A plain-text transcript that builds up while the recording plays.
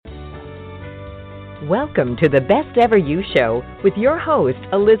Welcome to the Best Ever You Show with your host,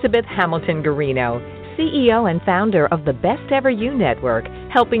 Elizabeth Hamilton Garino, CEO and founder of the Best Ever You Network,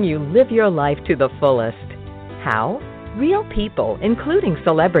 helping you live your life to the fullest. How? Real people, including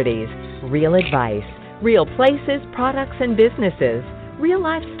celebrities, real advice, real places, products, and businesses, real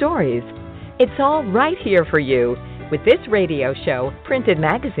life stories. It's all right here for you with this radio show, printed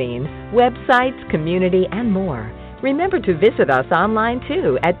magazine, websites, community, and more. Remember to visit us online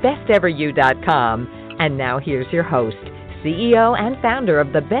too at besteveryou.com. And now here's your host, CEO and founder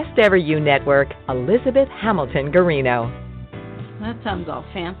of the Best Ever You Network, Elizabeth Hamilton Garino. That sounds all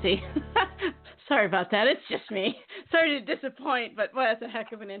fancy. Sorry about that. It's just me. Sorry to disappoint, but boy, that's a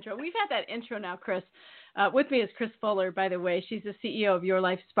heck of an intro. We've had that intro now, Chris. With me is Chris Fuller, by the way. She's the CEO of Your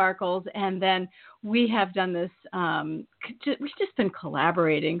Life Sparkles. And then we have done this, we've just been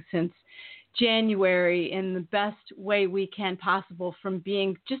collaborating since January in the best way we can possible, from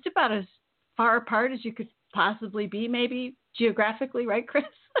being just about as far apart as you could possibly be, maybe geographically, right, Chris?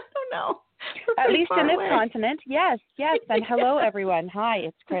 I don't know. At least in this continent. Yes. And hello, everyone. Hi,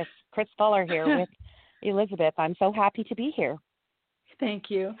 it's Chris Fuller here with Elizabeth. I'm so happy to be here. Thank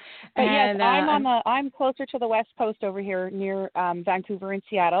you. And yes, I'm closer to the West Coast over here near Vancouver and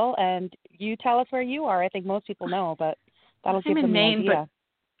Seattle. And you tell us where you are. I think most people know, but that'll give them an idea.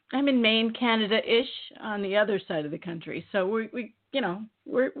 I'm in Maine, Canada-ish, on the other side of the country. So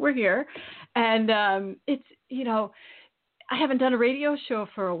we're here, and it's I haven't done a radio show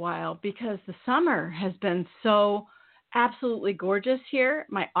for a while because the summer has been so absolutely gorgeous here.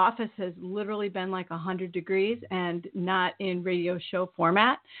 My office has literally been like 100 degrees and not in radio show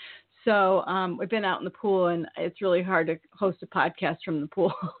format. So we've been out in the pool, and it's really hard to host a podcast from the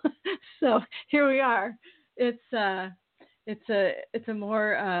pool. So here we are. It's a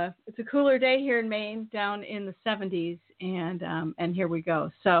cooler day here in Maine, down in the 70s, and here we go.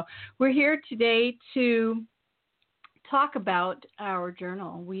 So we're here today to talk about our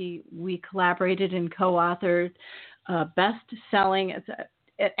journal. We collaborated and co-authored best-selling.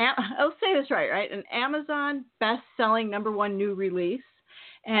 I'll say this right? An Amazon best-selling #1 new release,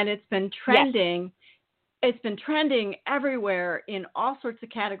 and it's been trending. Yes. It's been trending everywhere in all sorts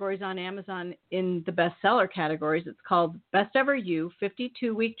of categories on Amazon in the bestseller categories. It's called Best Ever You,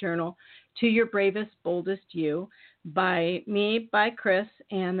 52-Week Journal to Your Bravest, Boldest You, by me, by Chris,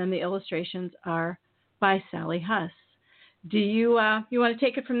 and then the illustrations are by Sally Huss. Do you want to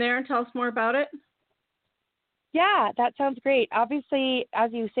take it from there and tell us more about it? Yeah, that sounds great. Obviously,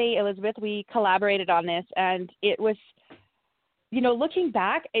 as you say, Elizabeth, we collaborated on this, and it was, looking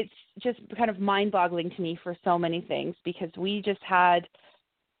back, it's just kind of mind-boggling to me for so many things, because we just had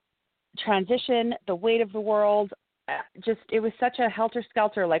transition, the weight of the world, it was such a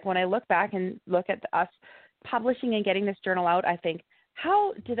helter-skelter. Like, when I look back and look at us publishing and getting this journal out, I think,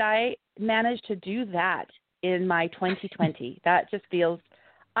 how did I manage to do that in my 2020? That just feels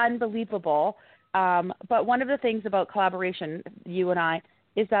unbelievable. But one of the things about collaboration, you and I,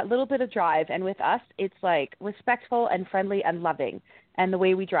 is that little bit of drive. And with us, it's like respectful and friendly and loving. And the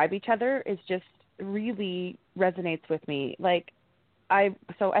way we drive each other is just really resonates with me.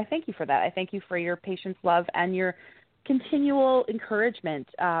 So I thank you for that. I thank you for your patience, love, and your continual encouragement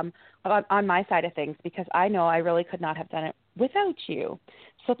on my side of things, because I know I really could not have done it without you.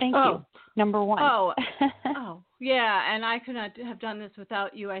 So thank you, number one. Yeah, and I could not have done this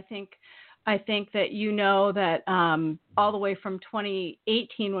without you. I think that that all the way from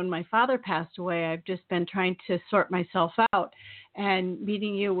 2018, when my father passed away, I've just been trying to sort myself out, and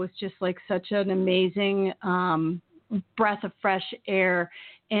meeting you was just like such an amazing breath of fresh air,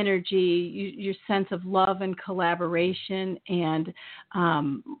 energy, your sense of love and collaboration, and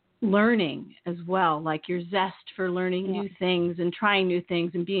learning as well, like your zest for learning new things and trying new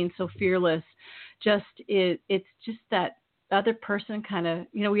things and being so fearless. It's just that other person kind of,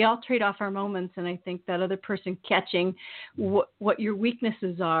 we all trade off our moments, and I think that other person catching what your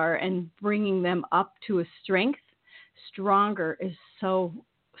weaknesses are and bringing them up to a stronger is so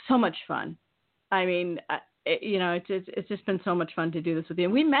much fun. I mean, it's just been so much fun to do this with you.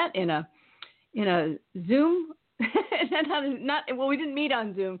 And we met in a Zoom. We didn't meet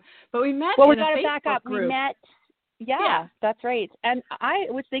on Zoom, but we met in a Facebook group. Well, we got to back up. We met. Yeah, that's right. And I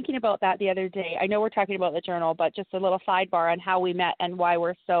was thinking about that the other day. I know we're talking about the journal, but just a little sidebar on how we met and why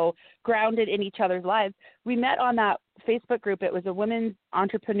we're so grounded in each other's lives. We met on that Facebook group. It was a women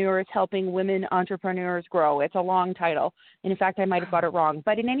entrepreneurs helping women entrepreneurs grow. It's a long title. And in fact, I might have got it wrong.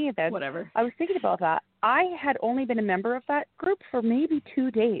 But in any event, whatever. I was thinking about that. I had only been a member of that group for maybe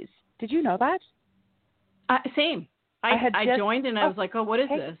 2 days. Did you know that? Same. I joined and I was like, what is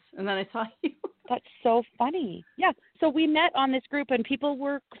this? And then I saw you. That's so funny. Yeah. So we met on this group, and people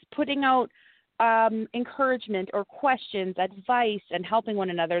were putting out encouragement or questions, advice, and helping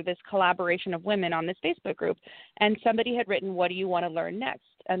one another, this collaboration of women on this Facebook group. And somebody had written, what do you want to learn next?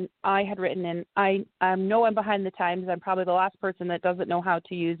 And I had written in, I know I'm behind the times. I'm probably the last person that doesn't know how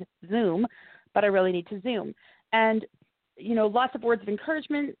to use Zoom, but I really need to Zoom. And, you know, lots of words of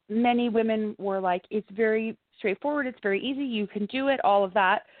encouragement. Many women were like, it's very straightforward. It's very easy. You can do it, all of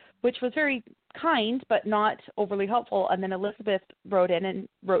that, which was very kind, but not overly helpful. And then Elizabeth wrote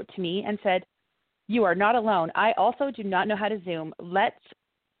to me and said, you are not alone. I also do not know how to Zoom. Let's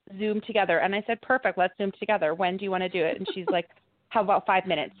Zoom together. And I said, perfect. Let's Zoom together. When do you want to do it? And she's like, how about 5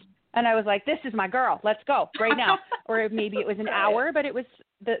 minutes? And I was like, this is my girl. Let's go right now. Or maybe it was an hour, but it was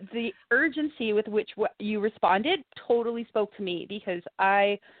the urgency with which you responded totally spoke to me, because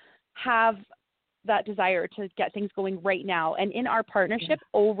I have that desire to get things going right now. And in our partnership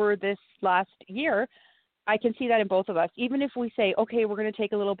over this last year, I can see that in both of us. Even if we say, okay, we're going to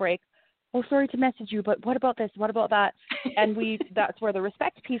take a little break. Oh, sorry to message you, but what about this? What about that? And that's where the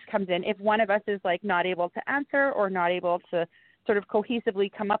respect piece comes in. If one of us is like not able to answer or not able to sort of cohesively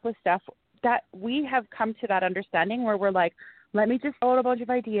come up with stuff, that we have come to that understanding where we're like, let me just throw out a bunch of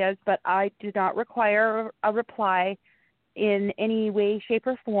ideas, but I do not require a reply in any way, shape,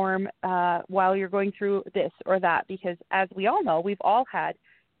 or form while you're going through this or that, because as we all know, we've all had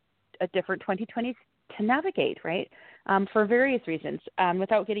a different 2020 to navigate, right? For various reasons,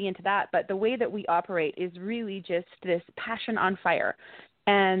 without getting into that. But the way that we operate is really just this passion on fire.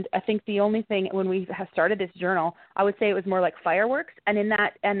 And I think the only thing when we have started this journal, I would say it was more like fireworks. And in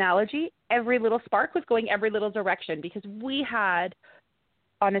that analogy, every little spark was going every little direction, because we had,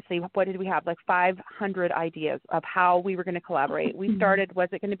 honestly, what did we have? Like 500 ideas of how we were going to collaborate. We started, was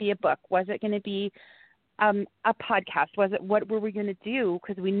it going to be a book? Was it going to be a podcast? What were we going to do?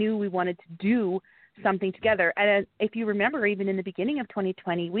 Because we knew we wanted to do something together. And if you remember, even in the beginning of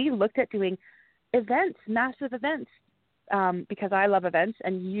 2020, we looked at doing events, massive events, because I love events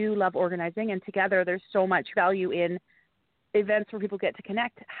and you love organizing, and together there's so much value in events where people get to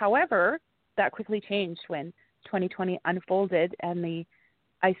connect. However, that quickly changed when 2020 unfolded and the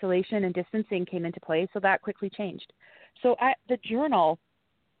isolation and distancing came into play. So that quickly changed. So at the journal,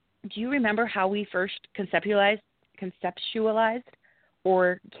 do you remember how we first conceptualized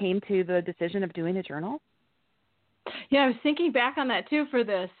or came to the decision of doing a journal? Yeah, I was thinking back on that too for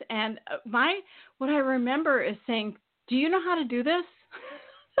this, and what I remember is saying, do you know how to do this?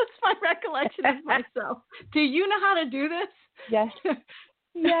 That's my recollection of myself. Do you know how to do this? Yes.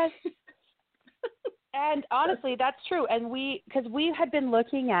 Yes. And honestly, that's true. And because we had been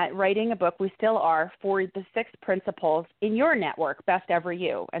looking at writing a book, we still are, for the 6 principles in your network, Best Ever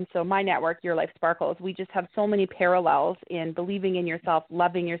You. And so my network, Your Life Sparkles, we just have so many parallels in believing in yourself,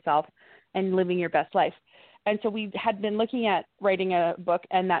 loving yourself, and living your best life. And so we had been looking at writing a book,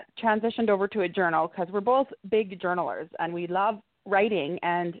 and that transitioned over to a journal, because we're both big journalers and we love writing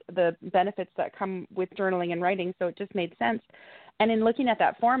and the benefits that come with journaling and writing. So it just made sense. And in looking at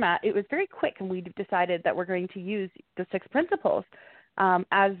that format, it was very quick, and we decided that we're going to use the 6 principles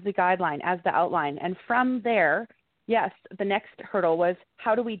as the guideline, as the outline. And from there, yes, the next hurdle was,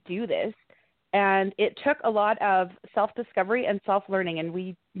 how do we do this? And it took a lot of self-discovery and self-learning, and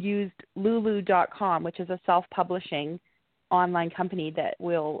we used lulu.com, which is a self-publishing online company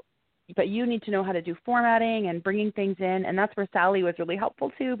but you need to know how to do formatting and bringing things in, and that's where Sally was really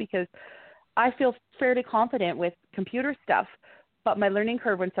helpful too, because I feel fairly confident with computer stuff, but my learning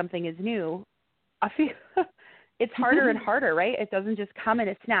curve when something is new, I feel it's harder and harder, right? It doesn't just come in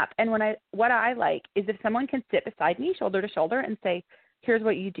a snap. And what I like is if someone can sit beside me shoulder to shoulder and say, here's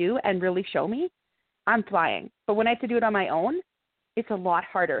what you do, and really show me, I'm flying. But when I have to do it on my own, it's a lot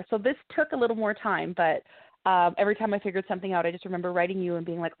harder. So this took a little more time, but every time I figured something out, I just remember writing you and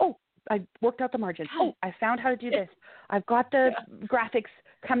being like, oh, I worked out the margins. Oh, I found how to do this. I've got the graphics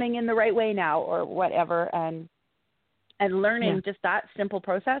coming in the right way now, or whatever. And learning just that simple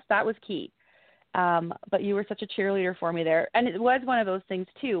process, that was key. But you were such a cheerleader for me there. And it was one of those things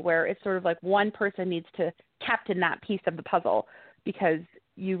too, where it's sort of like one person needs to captain that piece of the puzzle, because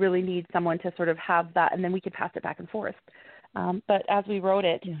you really need someone to sort of have that, and then we could pass it back and forth. But as we wrote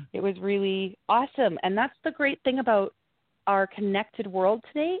it, it was really awesome. And that's the great thing about our connected world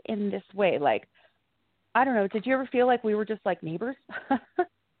today in this way. Like, I don't know, did you ever feel like we were just like neighbors?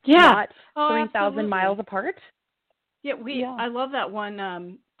 Yeah. Not 3,000 miles apart? Yeah, I love that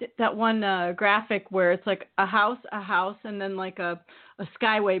one graphic where it's like a house, and then like a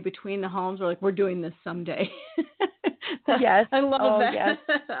skyway between the homes. We're like, we're doing this someday. Yes. I love that. Yes.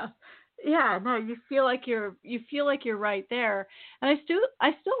 Yeah, no, you feel like you're right there, and I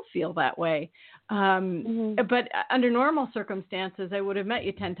still feel that way. Hmm. But under normal circumstances, I would have met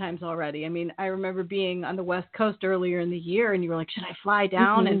you 10 times already. I mean, I remember being on the West Coast earlier in the year, and you were like, "Should I fly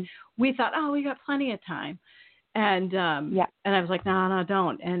down?" And Hmm. we thought, "Oh, we got plenty of time." And Yeah, and I was like, "No, no,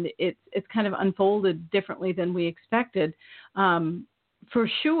 don't." And it's kind of unfolded differently than we expected, for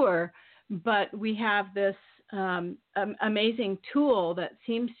sure. But we have this amazing tool that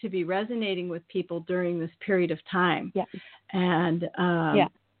seems to be resonating with people during this period of time. yeah, And yeah.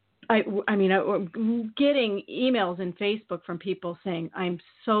 I mean, I'm getting emails and Facebook from people saying, "I'm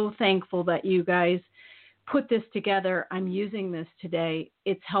so thankful that you guys put this together. I'm using this today.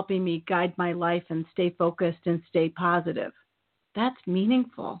 It's helping me guide my life and stay focused and stay positive." That's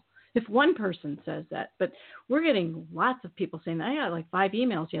meaningful. If one person says that, but we're getting lots of people saying that. I got like 5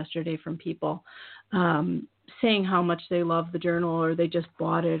 emails yesterday from people saying how much they love the journal or they just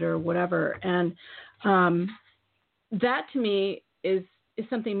bought it or whatever. And that to me is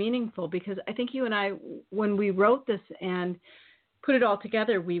something meaningful, because I think you and I, when we wrote this and put it all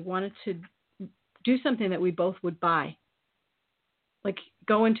together, we wanted to do something that we both would buy. Like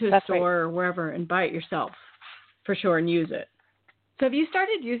go into a That's store right. or wherever and buy it yourself for sure and use it. So have you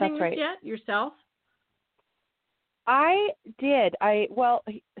started using That's this right. yet yourself? I did.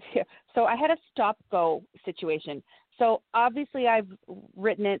 So I had a stop-go situation. So obviously I've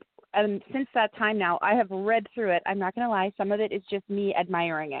written it, and since that time now, I have read through it. I'm not going to lie. Some of it is just me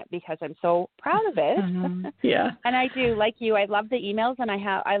admiring it because I'm so proud of it. Yeah. And I do, like you, I love the emails, and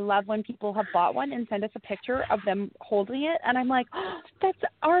I love when people have bought one and send us a picture of them holding it. And I'm like, oh, that's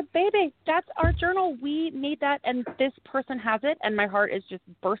our baby. That's our journal. We made that, and this person has it. And my heart is just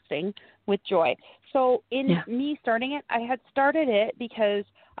bursting with joy. So in me starting it, I had started it because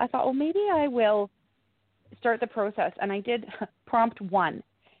I thought, well, maybe I will start the process. And I did prompt 1.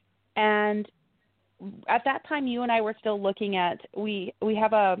 And at that time, you and I were still looking at, we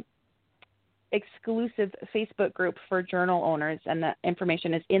have a exclusive Facebook group for journal owners, and the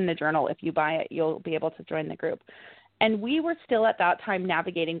information is in the journal. If you buy it, you'll be able to join the group. And we were still at that time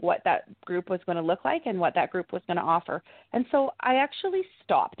navigating what that group was going to look like and what that group was going to offer. And so I actually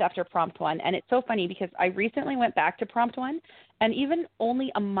stopped after prompt 1. And it's so funny because I recently went back to prompt 1, and even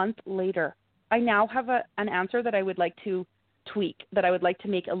only a month later, I now have an answer that I would like to tweak, that I would like to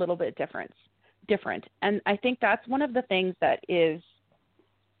make a little bit different. And I think that's one of the things that is,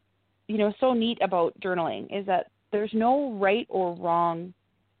 so neat about journaling, is that there's no right or wrong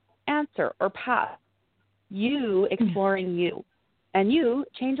answer or path. You exploring you, and you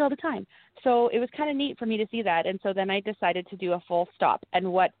change all the time. So it was kind of neat for me to see that. And so then I decided to do a full stop.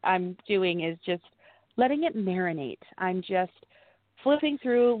 And what I'm doing is just letting it marinate. I'm just flipping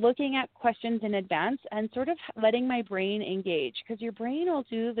through, looking at questions in advance, and sort of letting my brain engage, because your brain will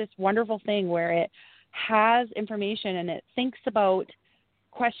do this wonderful thing where it has information and it thinks about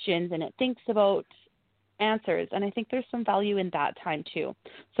questions and it thinks about answers. And I think there's some value in that time too.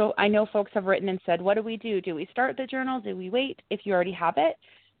 So I know folks have written and said, what do we do? Do we start the journal? Do we wait if you already have it?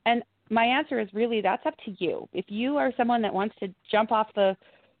 And my answer is really, that's up to you. If you are someone that wants to jump off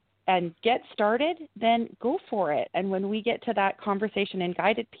and get started, then go for it. And when we get to that conversation and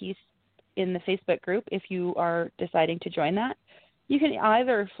guided piece in the Facebook group, if you are deciding to join that, you can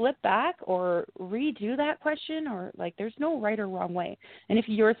either flip back or redo that question, or there's no right or wrong way. And if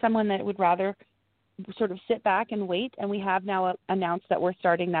you're someone that would rather sort of sit back and wait, and we have now announced that we're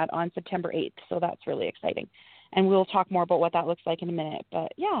starting that on September 8th. So that's really exciting. And we'll talk more about what that looks like in a minute.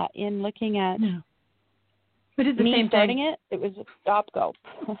 But yeah, in looking at we did the me same starting thing. it was a stop go.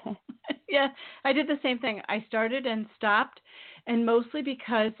 Yeah, I did the same thing. I started and stopped, and mostly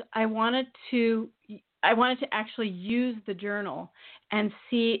because I wanted to actually use the journal and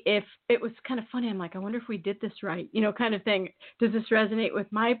see if it was kind of funny. I'm like, I wonder if we did this right, kind of thing. Does this resonate with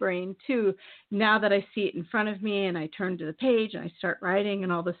my brain too? Now that I see it in front of me and I turn to the page and I start writing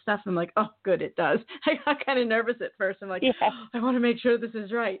and all this stuff, I'm like, oh, good, it does. I got kind of nervous at first. I'm like, I want to make sure this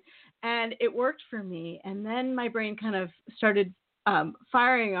is right. And it worked for me. And then my brain kind of started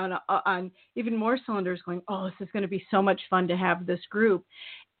firing on even more cylinders, going, oh, this is going to be so much fun to have this group.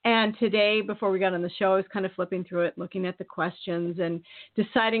 And today, before we got on the show, I was kind of flipping through it, looking at the questions and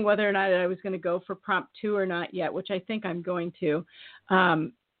deciding whether or not I was going to go for prompt 2 or not yet, which I think I'm going to.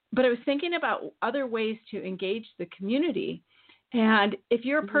 But I was thinking about other ways to engage the community. And if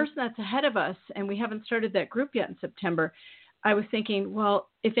you're a person that's ahead of us and we haven't started that group yet in September, I was thinking, well,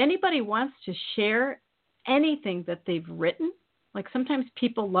 if anybody wants to share anything that they've written, like sometimes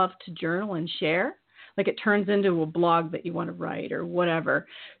people love to journal and share. like it turns into a blog that you want to write or whatever.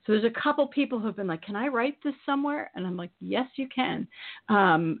 So there's a couple people who've been like, can I write this somewhere? And I'm like, yes, you can.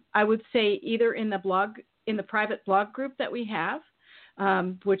 I would say either in the private blog group that we have,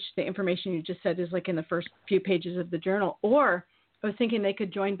 which the information you just said is like in the first few pages of the journal, or I was thinking they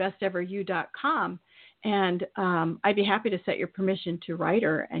could join besteveryou.com, and I'd be happy to set your permission to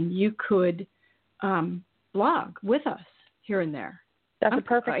writer, and you could blog with us here and there. That's a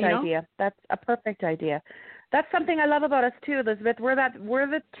perfect idea. That's a perfect idea. That's something I love about us too, Elizabeth. We're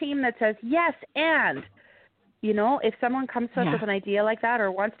the team that says yes, and if someone comes to us with an idea like that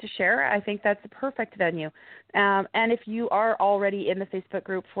or wants to share, I think that's a perfect venue. And if you are already in the Facebook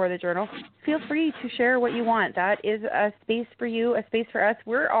group for the journal, feel free to share what you want. That is a space for you, a space for us.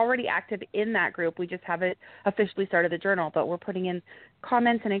 We're already active in that group. We just haven't officially started the journal, but we're putting in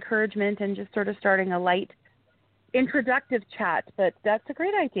comments and encouragement and just sort of starting a light introductive chat. But that's a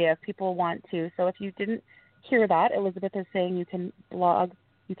great idea if people want to. So if you didn't hear that, Elizabeth is saying you can blog.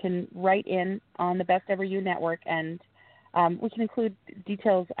 You can write in on the Best Ever You network, and we can include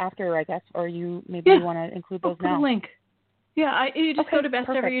details after, I guess, or you want to include those now. Put a link. Yeah, you just go to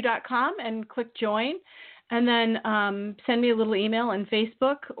besteveryou.com and click join, and then send me a little email on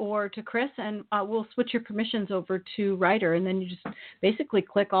Facebook or to Chris, and we'll switch your permissions over to writer, and then you just basically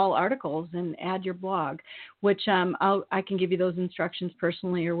click all articles and add your blog, which I can give you those instructions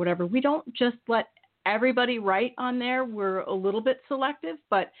personally or whatever. We don't just let everybody write on there. We're a little bit selective,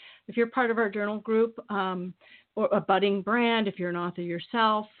 but if you're part of our journal group or a budding brand, if you're an author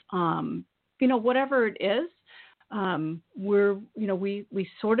yourself, whatever it is, we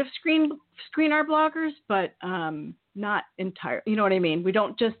sort of screen our bloggers, but not entire. You know what I mean?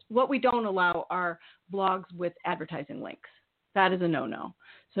 What we don't allow are blogs with advertising links. That is a no-no.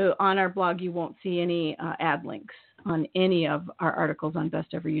 So on our blog, you won't see any ad links on any of our articles on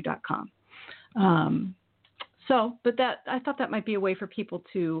besteveryou.com. But I thought that might be a way for people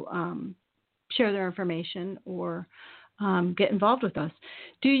to share their information or get involved with us.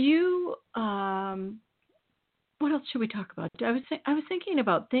 Do you? What else should we talk about? I was thinking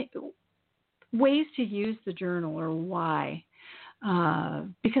about ways to use the journal or why,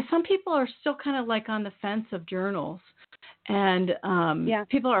 because some people are still kind of like on the fence of journals, and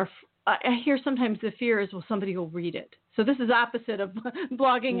people are. I hear sometimes the fear is, well, somebody will read it. So this is opposite of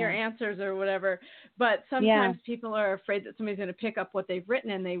blogging your answers or whatever. But sometimes people are afraid that somebody's going to pick up what they've written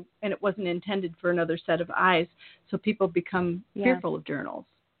and it wasn't intended for another set of eyes. So people become fearful of journals.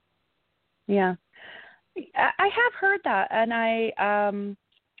 Yeah. I have heard that, and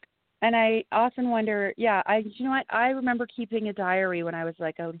I often wonder. I remember keeping a diary when I was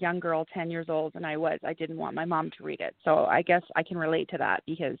like a young girl, 10 years old, and I didn't want my mom to read it. So I guess I can relate to that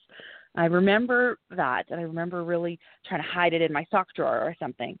because I remember that, and I remember really trying to hide it in my sock drawer or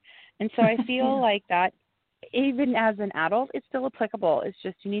something. And so I feel like that even as an adult, it's still applicable. It's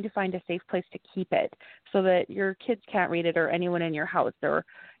just you need to find a safe place to keep it so that your kids can't read it or anyone in your house. Or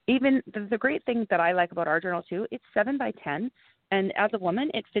even the great thing that I like about our journal too, it's 7x10, and as a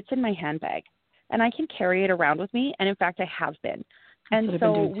woman, it fits in my handbag, and I can carry it around with me. And in fact, I have been. And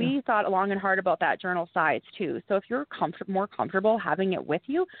so we thought long and hard about that journal size too. So if you're more comfortable having it with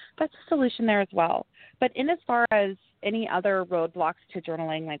you, that's a solution there as well. But in as far as any other roadblocks to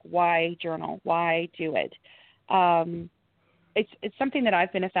journaling, like why journal, why do it? It's something that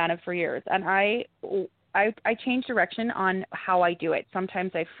I've been a fan of for years, and I change direction on how I do it.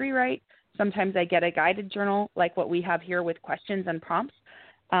 Sometimes I free write. Sometimes I get a guided journal like what we have here with questions and prompts.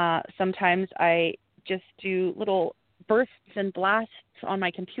 Sometimes I just do little bursts and blasts on my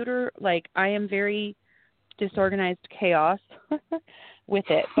computer. Like I am very disorganized chaos with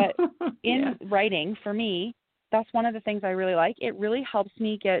it. But in writing, for me, that's one of the things I really like. It really helps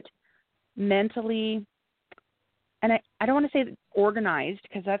me get mentally, and I don't want to say organized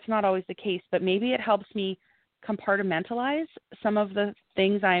because that's not always the case, but maybe it helps me compartmentalize some of the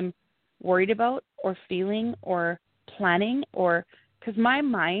things I'm worried about or feeling or planning, or because my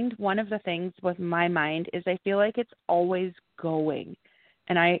mind, one of the things with my mind is I feel like it's always going,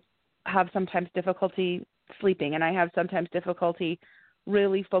 and I have sometimes difficulty sleeping, and I have sometimes difficulty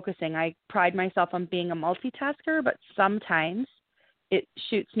really focusing. I pride myself on being a multitasker, but sometimes it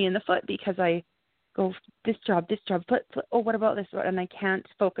shoots me in the foot because I go this job, but oh, what about this? And I can't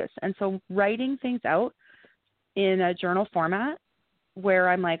focus. And so writing things out in a journal format where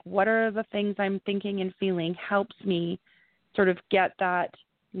I'm like, what are the things I'm thinking and feeling helps me sort of get that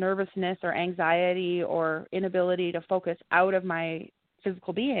nervousness or anxiety or inability to focus out of my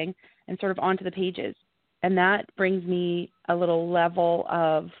physical being and sort of onto the pages. And that brings me a little level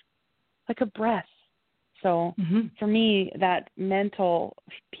of like a breath. So for me, that mental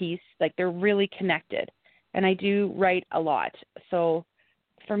piece, like they're really connected. And I do write a lot. So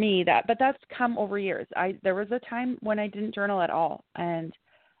for me, but that's come over years. There was a time when I didn't journal at all. And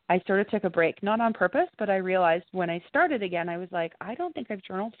I sort of took a break, not on purpose, but I realized when I started again, I was like, I don't think I've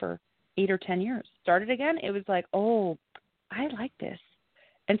journaled for 8 or 10 years. Started again, it was like, oh, I like this.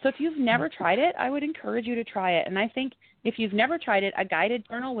 And so if you've never tried it, I would encourage you to try it. And I think if you've never tried it, a guided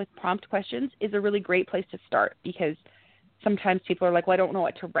journal with prompt questions is a really great place to start, because sometimes people are like, well, I don't know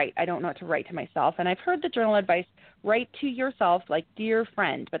what to write. I don't know what to write to myself. And I've heard the journal advice, write to yourself like dear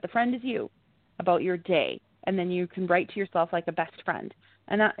friend, but the friend is you, about your day. And then you can write to yourself like a best friend.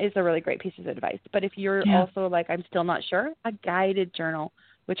 And that is a really great piece of advice. But if you're also like, I'm still not sure, a guided journal,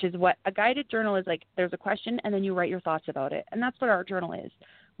 which is what a guided journal is, like there's a question and then you write your thoughts about it. And that's what our journal is.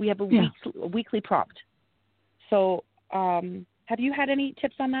 We have a weekly prompt. So have you had any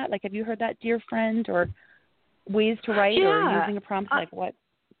tips on that? Like, have you heard that, dear friend, or ways to write or using a prompt? Like what?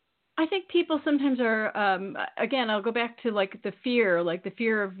 I think people sometimes are, again, I'll go back to like the fear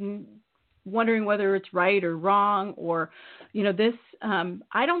of wondering whether it's right or wrong, or, this,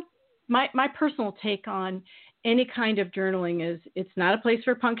 my personal take on any kind of journaling is it's not a place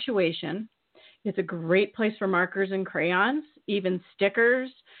for punctuation. It's a great place for markers and crayons, even stickers,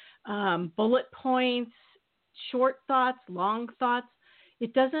 bullet points, short thoughts, long thoughts.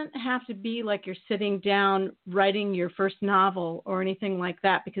 It doesn't have to be like you're sitting down writing your first novel or anything like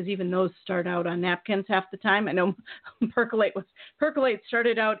that, because even those start out on napkins half the time. I know Percolate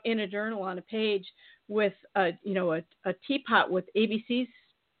started out in a journal on a page with a teapot with ABCs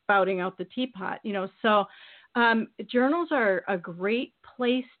spouting out the teapot. So journals are a great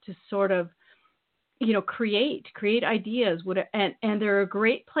place to sort of create ideas, and they're a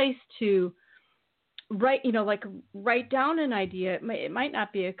great place to write down an idea. It might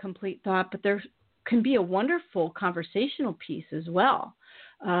not be a complete thought, but there can be a wonderful conversational piece as well.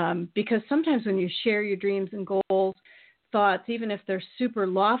 Because sometimes when you share your dreams and goals, thoughts, even if they're super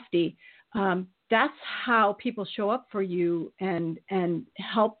lofty, that's how people show up for you and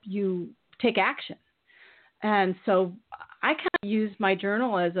help you take action. And so I kind of use my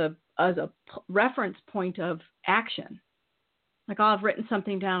journal as a reference point of action. Like I'll have written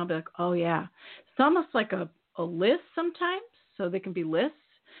something down, I'll be like, oh yeah. It's almost like a list sometimes, so they can be lists.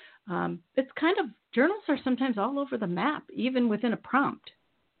 It's kind of, journals are sometimes all over the map, even within a prompt.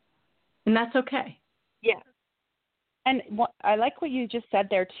 And that's okay. Yeah. And I like what you just said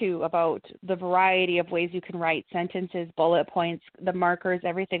there too about the variety of ways you can write sentences, bullet points, the markers,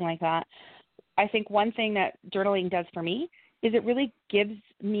 everything like that. I think one thing that journaling does for me is it really gives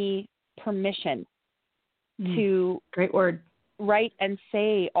me permission to great word, write and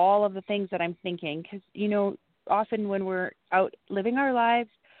say all of the things that I'm thinking. Because, often when we're out living our lives,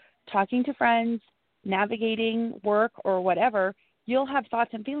 talking to friends, navigating work or whatever, you'll have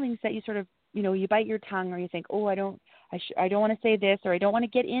thoughts and feelings that you sort of, you bite your tongue, or you think, oh, I don't want to say this, or I don't want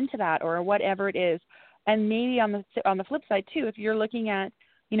to get into that, or whatever it is. And maybe on the flip side too, if you're looking at,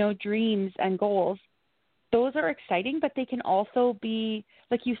 dreams and goals, those are exciting, but they can also be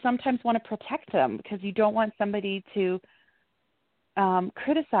like, you sometimes want to protect them because you don't want somebody to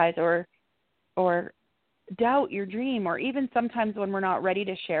criticize or doubt your dream, or even sometimes when we're not ready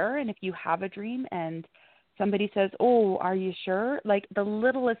to share. And if you have a dream and somebody says, oh, are you sure? Like the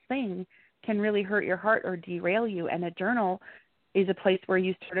littlest thing can really hurt your heart or derail you. And a journal is a place where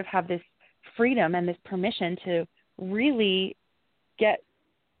you sort of have this freedom and this permission to really get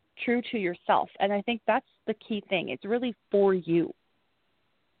true to yourself. And I think that's the key thing. It's really for you.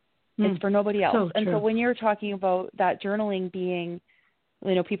 It's for nobody else. So so when you're talking about that journaling being,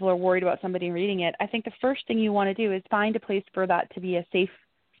 people are worried about somebody reading it, I think the first thing you want to do is find a place for that to be a safe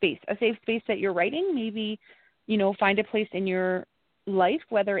space that you're writing. Maybe, find a place in your life,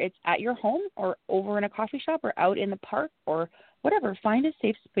 whether it's at your home or over in a coffee shop or out in the park or whatever. Find a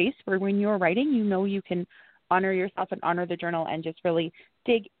safe space where when you're writing, you can honor yourself and honor the journal and just really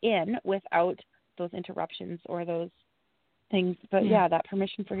dig in without those interruptions or those things. But that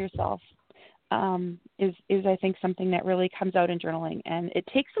permission for yourself is I think something that really comes out in journaling. And it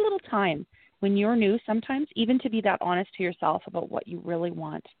takes a little time when you're new sometimes even to be that honest to yourself about what you really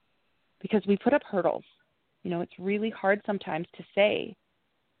want, because we put up hurdles. It's really hard sometimes to say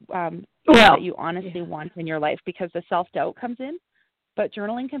that you honestly want in your life because the self-doubt comes in. But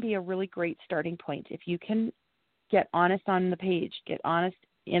journaling can be a really great starting point. If you can get honest on the page, get honest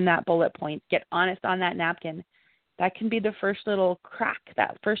in that bullet point, get honest on that napkin, that can be the first little crack,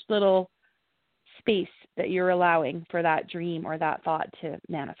 that first little space that you're allowing for that dream or that thought to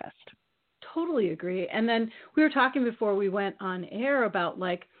manifest. Totally agree. And then we were talking before we went on air about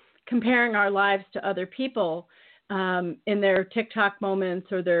like comparing our lives to other people in their TikTok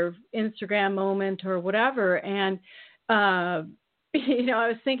moments or their Instagram moment or whatever. And, I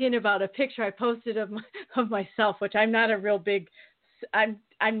was thinking about a picture I posted of myself, which I'm not a real big, I'm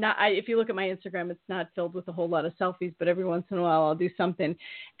not, if you look at my Instagram, it's not filled with a whole lot of selfies, but every once in a while I'll do something.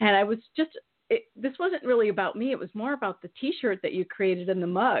 And I was this wasn't really about me. It was more about the t-shirt that you created in the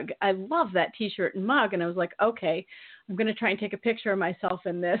mug. I love that t-shirt and mug. And I was like, okay, I'm going to try and take a picture of myself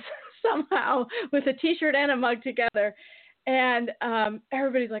in this somehow with a t-shirt and a mug together. And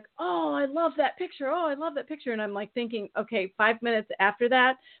everybody's like, oh, I love that picture. Oh, I love that picture. And I'm like thinking, okay, 5 minutes after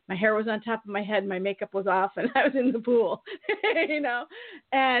that, my hair was on top of my head, my makeup was off, and I was in the pool,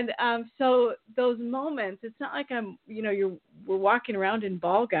 And so those moments, it's not like we're walking around in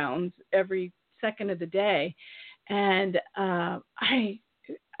ball gowns every second of the day. And I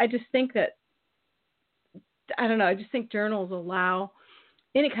just think that, I don't know, I just think journals allow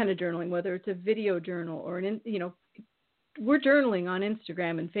any kind of journaling, whether it's a video journal or we're journaling on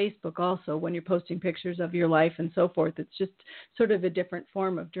Instagram and Facebook also when you're posting pictures of your life and so forth. It's just sort of a different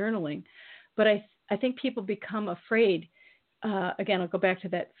form of journaling. But I think people become afraid. Again, I'll go back to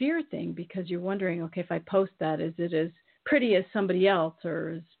that fear thing, because you're wondering, okay, if I post that, is it as pretty as somebody else, or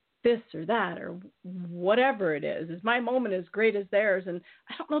is this or that, or whatever it is? Is my moment as great as theirs? And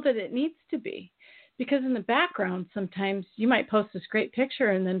I don't know that it needs to be. Because in the background, sometimes you might post this great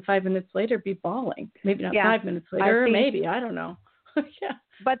picture and then 5 minutes later be bawling. Maybe not 5 minutes later, or maybe, I don't know. Yeah.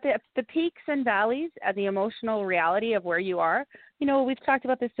 But the peaks and valleys and the emotional reality of where you are, we've talked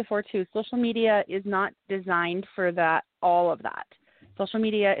about this before too. Social media is not designed for all of that. Social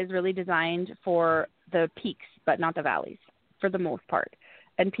media is really designed for the peaks, but not the valleys for the most part.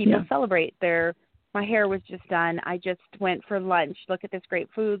 And people celebrate my hair was just done. I just went for lunch. Look at this great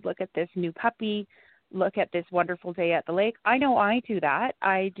food. Look at this new puppy. Look at this wonderful day at the lake. I know I do that.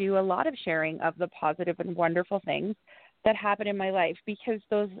 I do a lot of sharing of the positive and wonderful things that happen in my life, because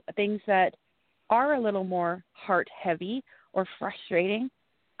those things that are a little more heart heavy or frustrating,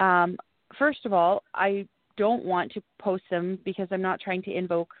 first of all, I don't want to post them because I'm not trying to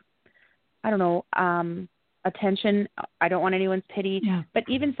invoke, attention. I don't want anyone's pity. Yeah. But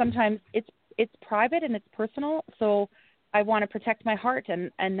even sometimes it's private and it's personal. So I want to protect my heart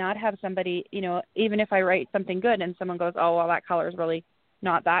and not have somebody, even if I write something good and someone goes, oh, well, that color is really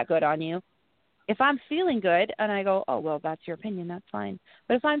not that good on you. If I'm feeling good and I go, oh, well, that's your opinion, that's fine.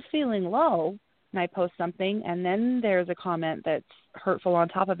 But if I'm feeling low and I post something and then there's a comment that's hurtful on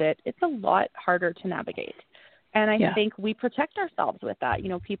top of it, it's a lot harder to navigate. And I think we protect ourselves with that.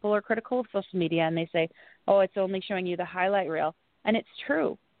 People are critical of social media and they say, oh, it's only showing you the highlight reel. And it's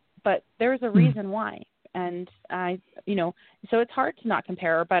true, but there's a reason why. And so it's hard to not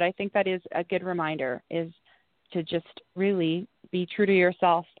compare, but I think that is a good reminder, is to just really be true to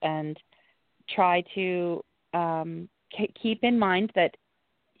yourself and try to keep in mind that,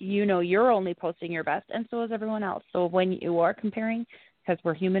 you're only posting your best, and so is everyone else. So when you are comparing, because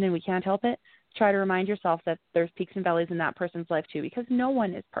we're human and we can't help it, try to remind yourself that there's peaks and valleys in that person's life too, because no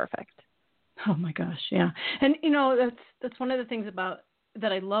one is perfect. Oh my gosh. Yeah. And that's one of the things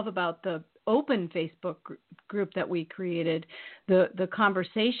that I love about the open Facebook group that we created, the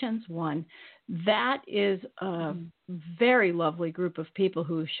Conversations one. That is a very lovely group of people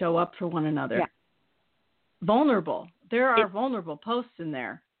who show up for one another. Yeah. Vulnerable. There are vulnerable posts in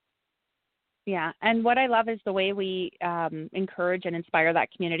there. Yeah. And what I love is the way we encourage and inspire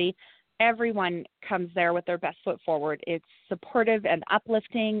that community. Everyone comes there with their best foot forward. It's supportive and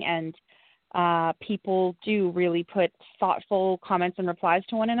uplifting, and people do really put thoughtful comments and replies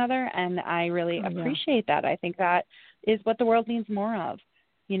to one another, and I really appreciate that. I think that is what the world needs more of,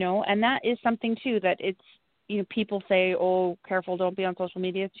 and that is something too that it's, people say, oh, careful, don't be on social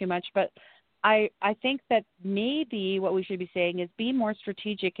media too much, but I think that maybe what we should be saying is be more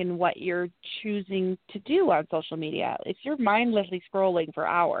strategic in what you're choosing to do on social media. If you're mindlessly scrolling for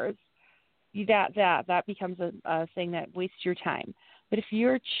hours, that becomes a thing that wastes your time. But if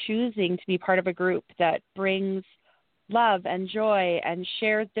you're choosing to be part of a group that brings love and joy and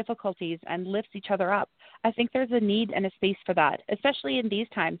shares difficulties and lifts each other up, I think there's a need and a space for that, especially in these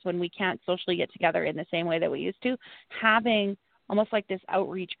times when we can't socially get together in the same way that we used to. Having almost like this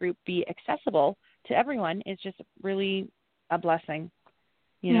outreach group be accessible to everyone is just really a blessing.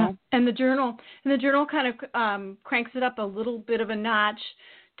 You know? And the journal kind of cranks it up a little bit of a notch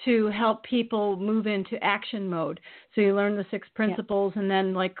to help people move into action mode. So you learn the 6 principles, and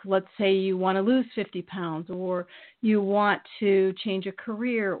then, like, let's say you want to lose 50 pounds, or you want to change a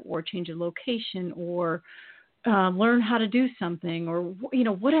career or change a location, or learn how to do something, or,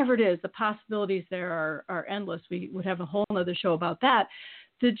 whatever it is. The possibilities there are endless. We would have a whole other show about that.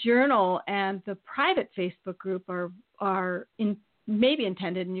 the journal and the private Facebook group are maybe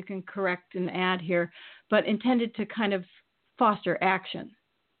intended, and you can correct and add here, but intended to kind of foster action.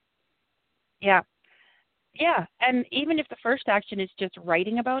 Yeah. Yeah. And even if the first action is just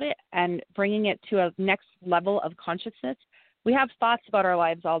writing about it and bringing it to a next level of consciousness, we have thoughts about our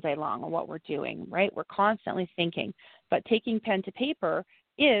lives all day long and what we're doing, right? We're constantly thinking, but taking pen to paper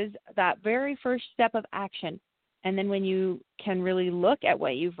is that very first step of action. And then when you can really look at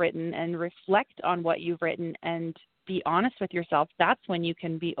what you've written and reflect on what you've written and be honest with yourself, that's when you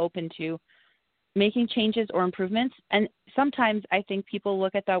can be open to making changes or improvements. And sometimes I think people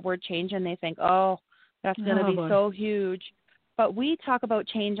look at that word change and they think, oh, that's going to be so huge. But we talk about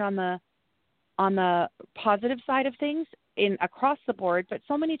change on the positive side of things across the board. But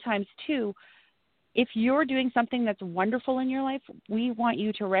so many times too, if you're doing something that's wonderful in your life, we want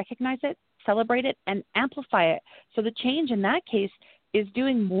you to recognize it, celebrate it, and amplify it. So the change in that case is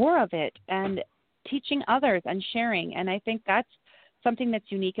doing more of it and teaching others and sharing. And I think that's something that's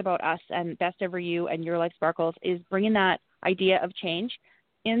unique about us and Best Ever You and Your Life Sparkles is bringing that idea of change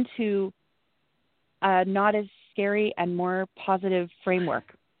into a not as scary and more positive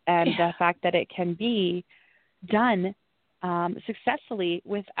framework. And the fact that it can be done successfully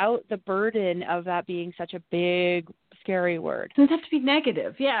without the burden of that being such a big, scary word. It doesn't have to be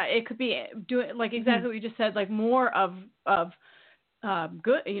negative. Yeah, it could be doing like exactly what you just said, like more of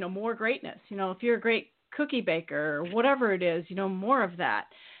good, more greatness. If you're a great cookie baker or whatever it is, more of that,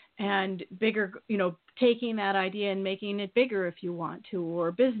 and bigger, taking that idea and making it bigger if you want to,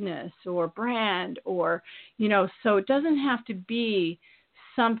 or business or brand, or so it doesn't have to be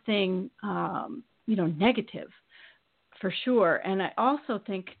something negative. For sure. And I also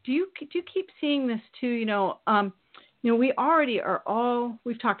think, do you keep seeing this too? We already are all,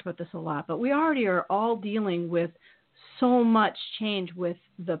 we've talked about this a lot, but we already are all dealing with so much change with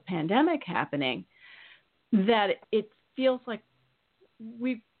the pandemic happening that it feels like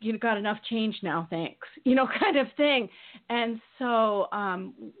we've got enough change now, thanks, kind of thing. And so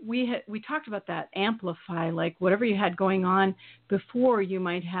we talked about that amplify, like whatever you had going on before, you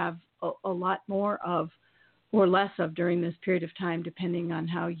might have a lot more of or less of during this period of time, depending on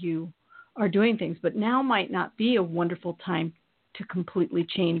how you are doing things. But now might not be a wonderful time to completely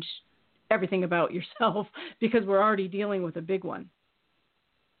change everything about yourself because we're already dealing with a big one.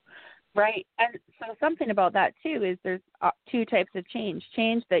 Right. And so something about that too is there's two types of change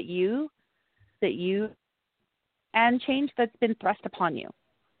that you and change that's been thrust upon you.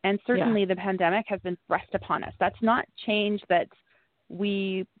 And certainly the pandemic has been thrust upon us. That's not change that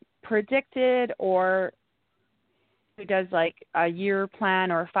we predicted, or who does like a year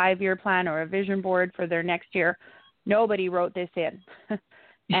plan or a 5-year plan or a vision board for their next year. Nobody wrote this in.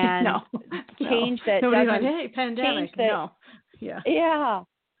 And change that nobody's doesn't, like, hey, pandemic, that, no. Yeah.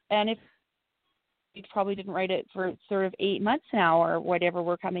 And if you probably didn't write it for sort of 8 months now or whatever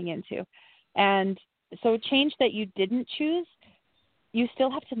we're coming into. And so change that you didn't choose, you still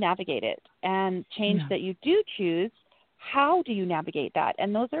have to navigate it. And change that you do choose, how do you navigate that?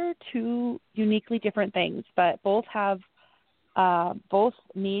 And those are two uniquely different things, but both have, both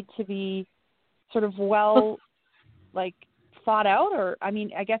need to be sort of well, like thought out, or, I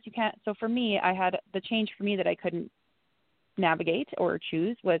mean, I guess you can't. So for me, I had the change for me that I couldn't navigate or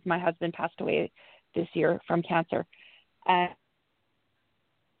choose was my husband passed away this year from cancer. And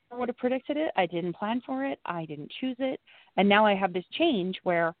I would have predicted it. I didn't plan for it. I didn't choose it. And now I have this change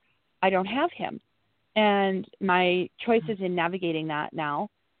where I don't have him. And my choices in navigating that now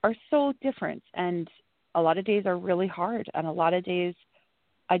are so different. And a lot of days are really hard. And a lot of days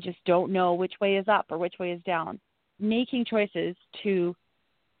I just don't know which way is up or which way is down. Making choices to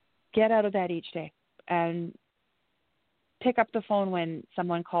get out of bed each day and pick up the phone when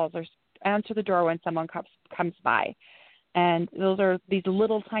someone calls or answer the door when someone comes by. And those are these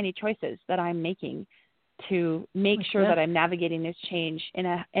little tiny choices that I'm making to make sure that I'm navigating this change in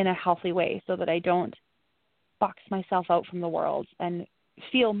a healthy way, so that I don't box myself out from the world and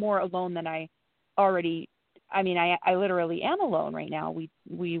feel more alone than I already. I mean, I literally am alone right now.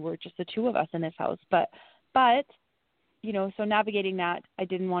 We were just the two of us in this house, but so navigating that, I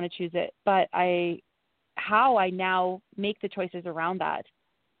didn't want to choose it, but how I now make the choices around that,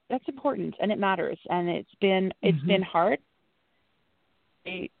 that's important and it matters. And it's been hard.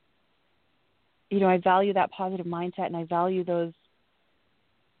 I value that positive mindset, and I value those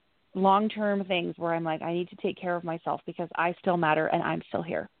long-term things where I'm like, I need to take care of myself because I still matter and I'm still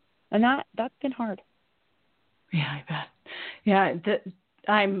here. And that's been hard. Yeah, I bet. Yeah,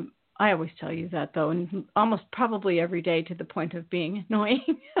 I always tell you that though, and almost probably every day to the point of being annoying,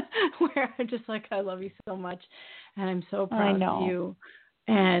 where I'm just like, I love you so much, and I'm so proud of you.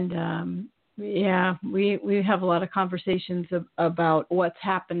 And we have a lot of conversations about what's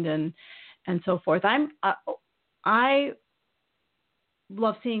happened and so forth. I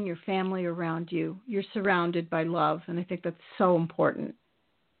love seeing your family around you. You're surrounded by love, and I think that's so important.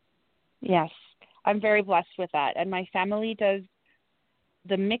 Yes, I'm very blessed with that. And my family does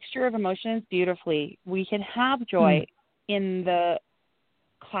the mixture of emotions beautifully. We can have joy in the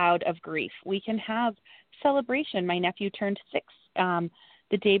cloud of grief. We can have celebration. My nephew turned 6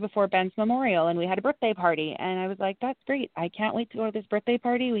 the day before Ben's memorial, and we had a birthday party. And I was like, that's great. I can't wait to go to this birthday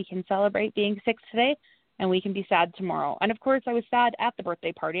party. We can celebrate being 6 today, and we can be sad tomorrow. And, of course, I was sad at the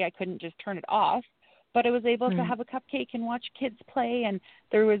birthday party. I couldn't just turn it off. But I was able to have a cupcake and watch kids play, and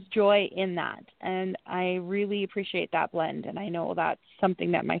there was joy in that. And I really appreciate that blend. And I know that's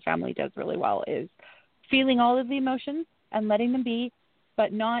something that my family does really well, is feeling all of the emotions and letting them be,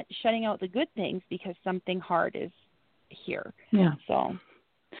 but not shutting out the good things because something hard is here. Yeah. So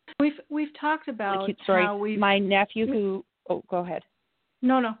we've talked about how my nephew who go ahead.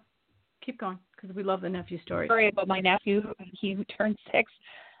 No. Keep going, because we love the nephew story. Sorry about my nephew. He turned 6.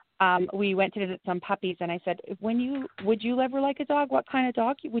 We went to visit some puppies, and I said, would you ever like a dog? What kind of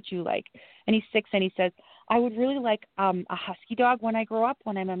dog would you like? And he's 6, and he says, I would really like a husky dog when I grow up,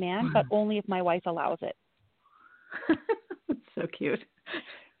 when I'm a man, but only if my wife allows it. So cute.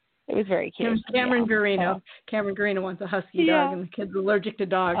 It was very cute. Cameron Garino. So. Cameron Garino wants a husky dog, and the kid's allergic to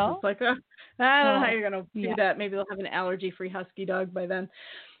dogs. Oh? It's like, I don't know how you're going to do that. Maybe they'll have an allergy-free husky dog by then.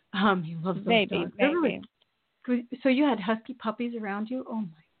 He loves those dogs. Maybe. So you had husky puppies around you? Oh, my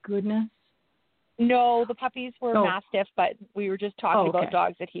goodness. No, the puppies were Mastiff, but we were just talking about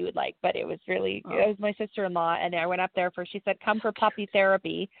dogs that he would like. But it was really, it was my sister-in-law, and I went up there she said, come for puppy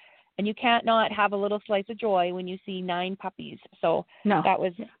therapy. And you can't not have a little slice of joy when you see 9 puppies. So that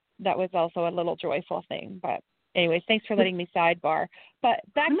was also a little joyful thing. But anyways, thanks for letting me sidebar. But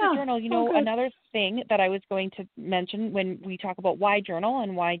back to the journal, another thing that I was going to mention when we talk about why journal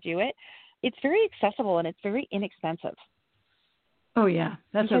and why do it, it's very accessible and it's very inexpensive. Oh, yeah.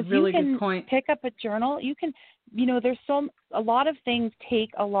 That's a really good point. Pick up a journal. You can, there's a lot of things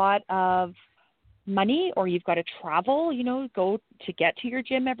take a lot of money, or you've got to travel, go to get to your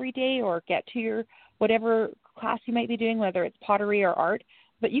gym every day or get to your whatever class you might be doing, whether it's pottery or art,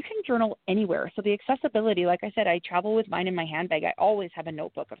 but you can journal anywhere. So the accessibility, like I said, I travel with mine in my handbag. I always have a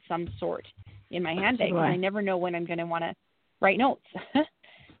notebook of some sort in my handbag, and I never know when I'm going to want to write notes.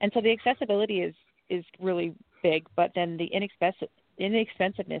 And so the accessibility is really big, but then the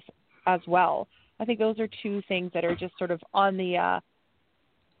inexpensiveness as well. I think those are 2 things that are just sort of on the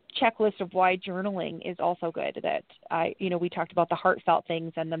checklist of why journaling is also good. That we talked about the heartfelt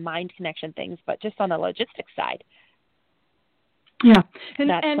things and the mind connection things, but just on the logistics side. Yeah.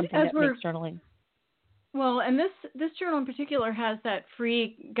 That's something that makes journaling. Well, and this journal in particular has that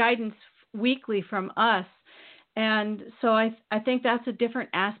free guidance weekly from us. And so I think that's a different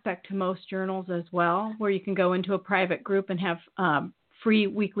aspect to most journals as well, where you can go into a private group and have free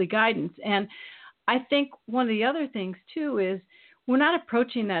weekly guidance. And I think one of the other things, too, is we're not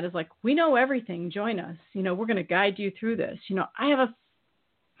approaching that as like, we know everything, join us. We're going to guide you through this. I have a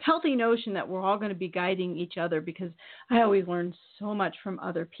healthy notion that we're all going to be guiding each other, because I always learn so much from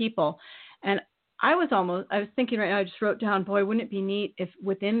other people. And I was thinking right now, I just wrote down, boy, wouldn't it be neat if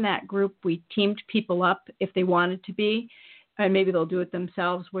within that group we teamed people up if they wanted to be, and maybe they'll do it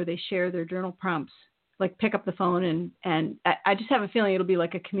themselves, where they share their journal prompts, like pick up the phone and I just have a feeling it'll be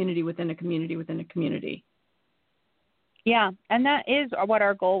like a community within a community within a community. Yeah, and that is what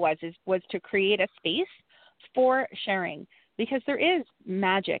our goal was to create a space for sharing, because there is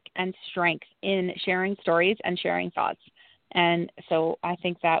magic and strength in sharing stories and sharing thoughts. And so I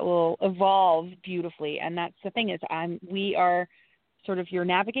think that will evolve beautifully. And that's the thing is we are sort of your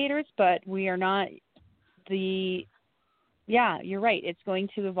navigators, but we are not you're right. It's going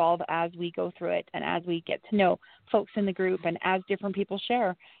to evolve as we go through it and as we get to know folks in the group and as different people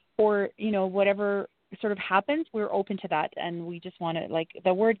share, or, whatever sort of happens, we're open to that. And we just want to,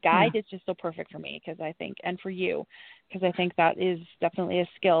 the word guide is just so perfect for me, because I think, and for you, because I think that is definitely a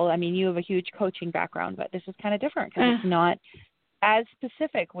skill. I mean, you have a huge coaching background, but this is kind of different because it's not as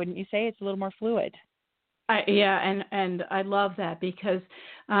specific, wouldn't you say? It's a little more fluid. And I love that, because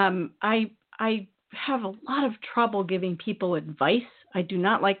I have a lot of trouble giving people advice. I do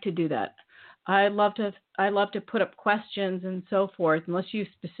not like to do that. I love to put up questions and so forth. Unless you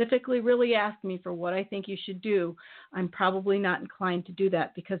specifically really ask me for what I think you should do, I'm probably not inclined to do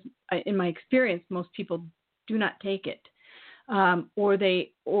that, because in my experience, most people do not take it. So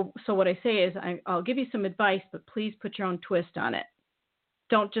what I say is, I'll give you some advice, but please put your own twist on it.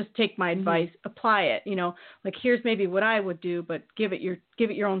 don't just take my advice, apply it, like here's maybe what I would do, but give it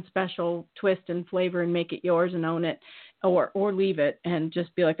your own special twist and flavor and make it yours and own it, or leave it and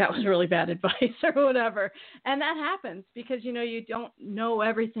just be like, that was really bad advice or whatever. And that happens because, you don't know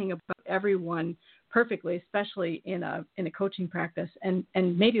everything about everyone perfectly, especially in a coaching practice and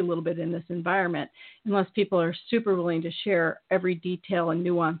maybe a little bit in this environment, unless people are super willing to share every detail and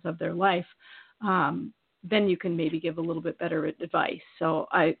nuance of their life. Then you can maybe give a little bit better advice. So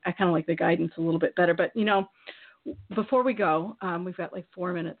I kind of like the guidance a little bit better. But, before we go, we've got like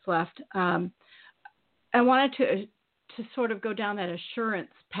 4 minutes left. I wanted to sort of go down that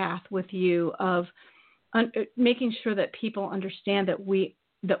assurance path with you of making sure that people understand that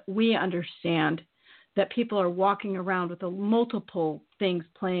we understand that people are walking around with multiple things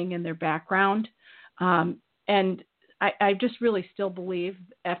playing in their background. And I just really still believe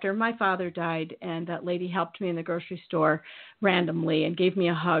after my father died and that lady helped me in the grocery store randomly and gave me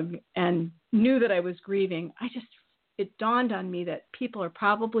a hug and knew that I was grieving, it dawned on me that people are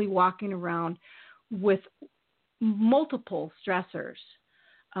probably walking around with multiple stressors.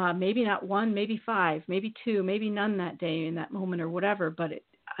 Maybe not one, maybe 5, maybe 2, maybe none that day in that moment or whatever. But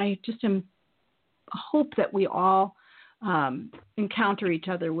I just hope that we all encounter each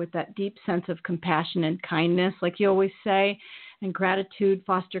other with that deep sense of compassion and kindness, like you always say, and gratitude,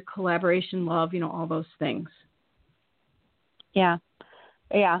 foster collaboration, love, all those things. Yeah,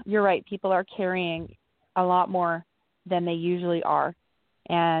 you're right. People are carrying a lot more than they usually are.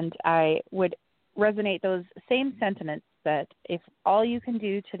 And I would resonate those same sentiments that if all you can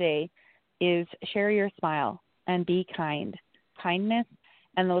do today is share your smile and be kind, kindness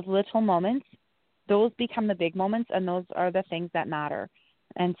and those little moments, those become the big moments, and those are the things that matter.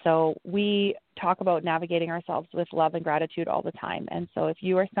 And so we talk about navigating ourselves with love and gratitude all the time. And so if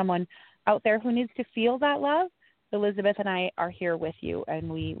you are someone out there who needs to feel that love, Elizabeth and I are here with you, and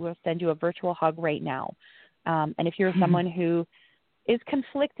we will send you a virtual hug right now. And if you're someone who is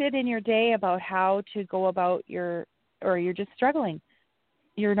conflicted in your day about how to go about you're just struggling,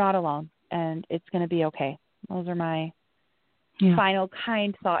 you're not alone, and it's going to be okay. Those are my final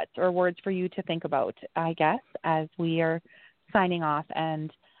kind thoughts or words for you to think about, I guess, as we are signing off.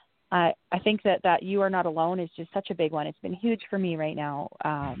 And I think that you are not alone is just such a big one. It's been huge for me right now.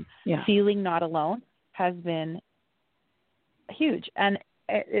 Feeling not alone has been huge. And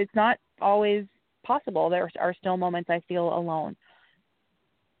it's not always possible. There are still moments I feel alone.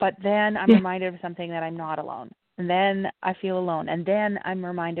 But then I'm reminded of something that I'm not alone. And then I feel alone. And then I'm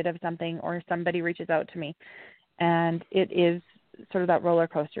reminded of something or somebody reaches out to me. And it is sort of that roller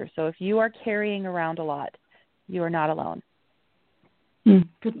coaster. So if you are carrying around a lot, you are not alone.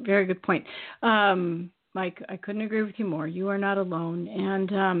 Good, very good point. Mike, I couldn't agree with you more. You are not alone. And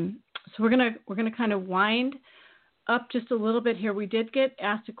so we're gonna kind of wind up just a little bit here. We did get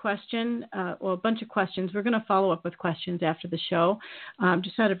asked a question, a bunch of questions. We're going to follow up with questions after the show,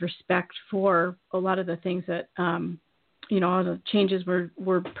 just out of respect for a lot of the things that, all the changes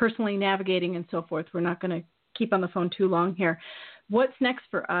we're personally navigating and so forth. We're not going to keep on the phone too long here. What's next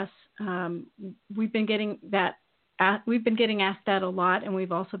for us? We've been getting asked that a lot, and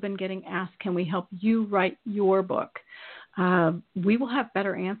we've also been getting asked, can we help you write your book? We will have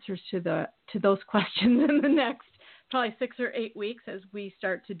better answers to those questions in the next probably 6 or 8 weeks as we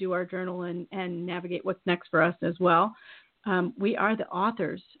start to do our journal and navigate what's next for us as well. We are the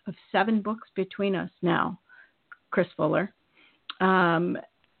authors of 7 books between us now, Chris Fuller.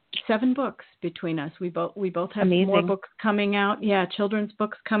 7 books between us. We both have more books coming out. Yeah, children's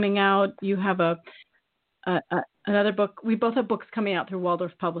books coming out. You have another book. We both have books coming out through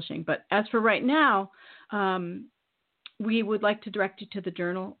Waldorf Publishing. But as for right now, we would like to direct you to the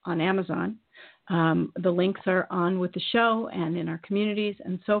journal on Amazon. The links are on with the show and in our communities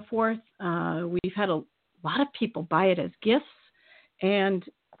and so forth. We've had a lot of people buy it as gifts and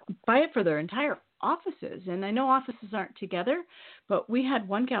buy it for their entire offices. And I know offices aren't together, but we had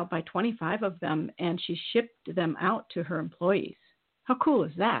one gal buy 25 of them, and she shipped them out to her employees. How cool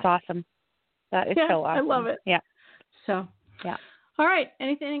is that? That's awesome. That is so awesome. I love it. Yeah. So, yeah. All right.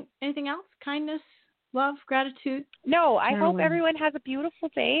 Anything else? Kindness, love, gratitude? No, I hope everyone has a beautiful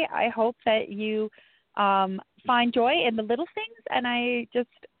day. I hope that you find joy in the little things. And I just,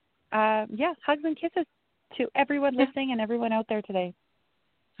 hugs and kisses to everyone listening and everyone out there today.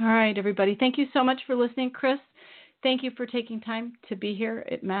 All right, everybody. Thank you so much for listening. Chris, thank you for taking time to be here.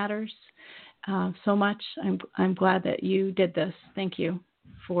 It matters so much. I'm glad that you did this. Thank you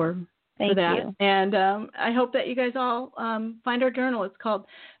for that. You. And I hope that you guys all find our journal. It's called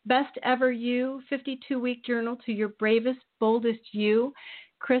Best Ever You, 52-week journal to your bravest, boldest you.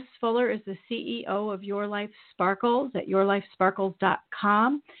 Chris Fuller is the CEO of Your Life Sparkles at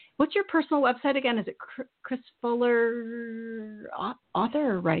yourlifesparkles.com. What's your personal website again? Is it Chris Fuller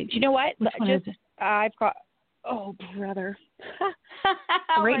author or writer? You know what? Which one is it? I've got. Oh, brother.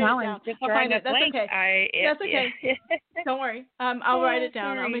 Right now I'm just I'll find it. That's blank. okay. That's okay. Don't worry. I'll write it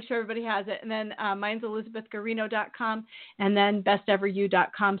down. Sorry. I'll make sure everybody has it. And then mine's ElizabethGarino.com, and then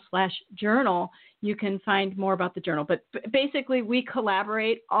besteveryou.com/journal. You can find more about the journal. But basically, we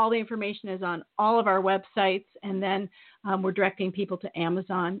collaborate. All the information is on all of our websites, and then we're directing people to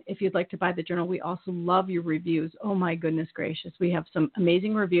Amazon. If you'd like to buy the journal, we also love your reviews. Oh, my goodness gracious. We have some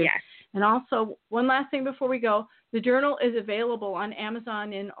amazing reviews. Yes. And also, one last thing before we go, the journal is available on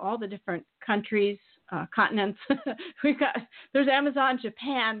Amazon in all the different countries, continents. There's Amazon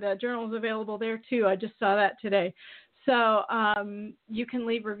Japan. The journal is available there, too. I just saw that today. So you can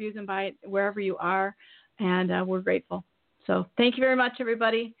leave reviews and buy it wherever you are, and we're grateful. So thank you very much,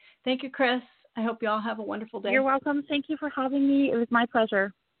 everybody. Thank you, Chris. I hope you all have a wonderful day. You're welcome. Thank you for having me. It was my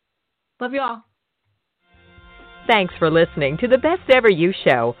pleasure. Love you all. Thanks for listening to the Best Ever You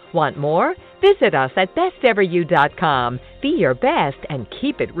Show. Want more? Visit us at besteveryou.com. Be your best and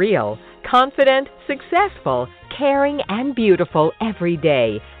keep it real. Confident, successful, caring, and beautiful every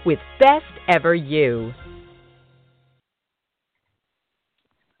day with Best Ever You.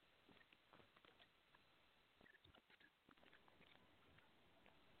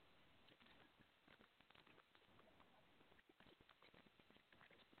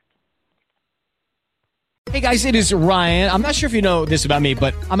 Hey guys, it is Ryan. I'm not sure if you know this about me,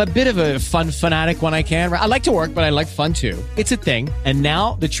 but I'm a bit of a fun fanatic when I can. I like to work, but I like fun too. It's a thing. And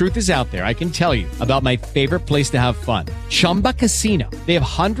now the truth is out there. I can tell you about my favorite place to have fun. Chumba Casino. They have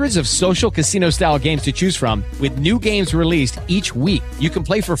hundreds of social casino style games to choose from with new games released each week. You can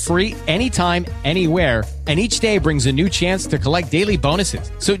play for free anytime, anywhere. And each day brings a new chance to collect daily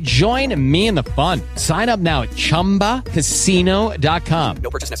bonuses. So join me in the fun. Sign up now at ChumbaCasino.com. No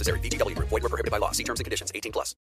purchase necessary. VGW Group. Void where prohibited by law. See terms and conditions. 18+.